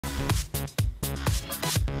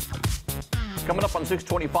Coming up on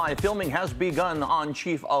 625, filming has begun on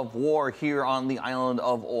Chief of War here on the island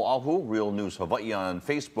of Oahu. Real News Hawaii on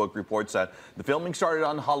Facebook reports that the filming started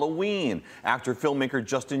on Halloween. Actor filmmaker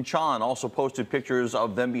Justin Chan also posted pictures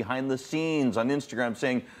of them behind the scenes on Instagram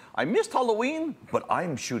saying, "I missed Halloween, but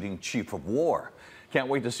I'm shooting Chief of War." Can't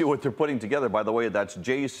wait to see what they're putting together. By the way, that's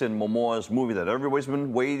Jason Momoa's movie that everybody's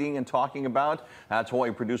been waiting and talking about. That's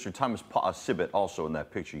Hawaii producer Thomas Sibbett also in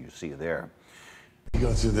that picture you see there. You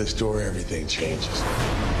go through this door, everything changes.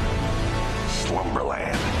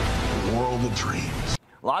 Slumberland, world of dreams.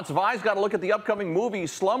 Lots of eyes got to look at the upcoming movie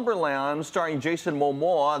Slumberland starring Jason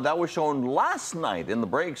Momoa. That was shown last night in the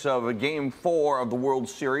breaks of Game 4 of the World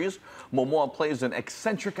Series. Momoa plays an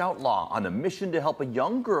eccentric outlaw on a mission to help a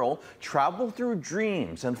young girl travel through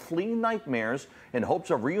dreams and flee nightmares in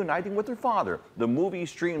hopes of reuniting with her father. The movie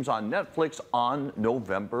streams on Netflix on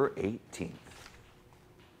November 18th.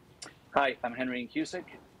 Hi, I'm Henry Cusick.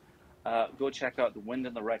 Go check out The Wind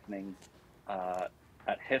and the Reckoning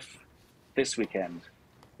at HIF this weekend.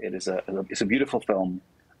 It's a beautiful film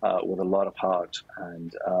with a lot of heart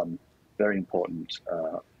and very important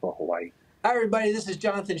for Hawaii. Hi, everybody. This is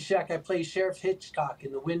Jonathan Sheck. I play Sheriff Hitchcock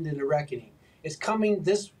in The Wind and the Reckoning. It's coming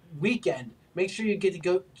this weekend. Make sure you get to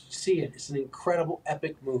go see it. It's an incredible,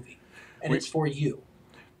 epic movie, and it's for you.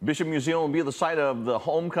 Bishop Museum will be the site of the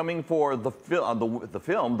homecoming for the film,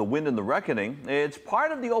 The Wind and the Reckoning. It's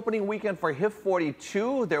part of the opening weekend for HIF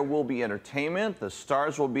 42. There will be entertainment. The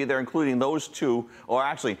stars will be there, including those two, or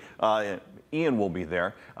actually, Ian will be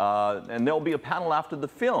there, and there'll be a panel after the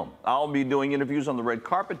film. I'll be doing interviews on the red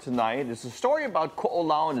carpet tonight. It's a story about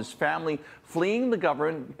Ko'olau and his family fleeing the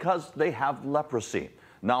government because they have leprosy.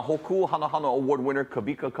 Now, Hoku Hanahana Award winner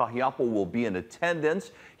Kavika Kahiapo will be in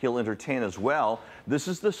attendance. He'll entertain as well. This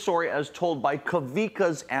is the story as told by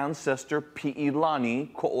Kavika's ancestor,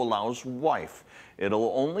 Pi'ilani, Ko'olau's wife.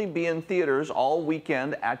 It'll only be in theaters all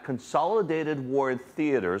weekend at Consolidated Ward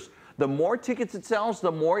Theaters. The more tickets it sells,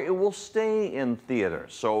 the more it will stay in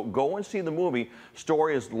theaters. So go and see the movie.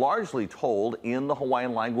 Story is largely told in the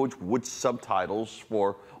Hawaiian language with subtitles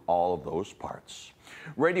for all of those parts.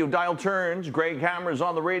 Radio dial turns. Greg Hammer's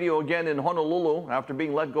on the radio again in Honolulu after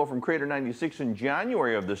being let go from Crater 96 in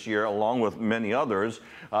January of this year, along with many others.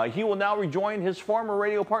 He will now rejoin his former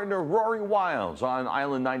radio partner, Rory Wiles, on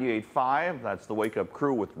Island 98.5. That's the Wake Up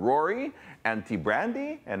Crew with Rory and T.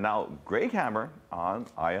 Brandy, and now Greg Hammer on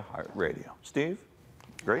iHeartRadio. Steve,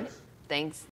 Grace? Thanks.